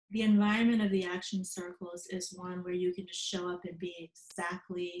the environment of the action circles is one where you can just show up and be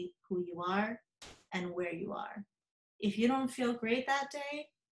exactly who you are and where you are. If you don't feel great that day,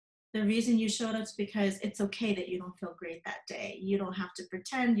 the reason you showed up is because it's okay that you don't feel great that day. You don't have to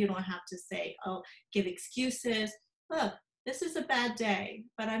pretend. You don't have to say, oh, give excuses. Look, this is a bad day,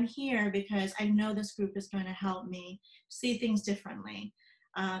 but I'm here because I know this group is going to help me see things differently.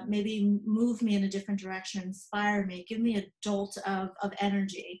 Maybe move me in a different direction, inspire me, give me a jolt of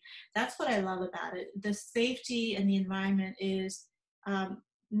energy. That's what I love about it. The safety and the environment is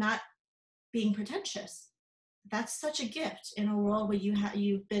not being pretentious. That's such a gift in a world where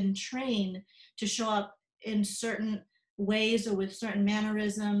you've been trained to show up in certain ways or with certain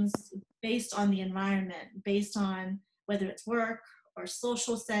mannerisms based on the environment, based on whether it's work or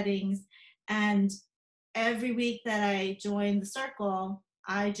social settings. And every week that I join the circle,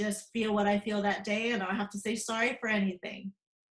 I just feel what I feel that day, and I don't have to say sorry for anything.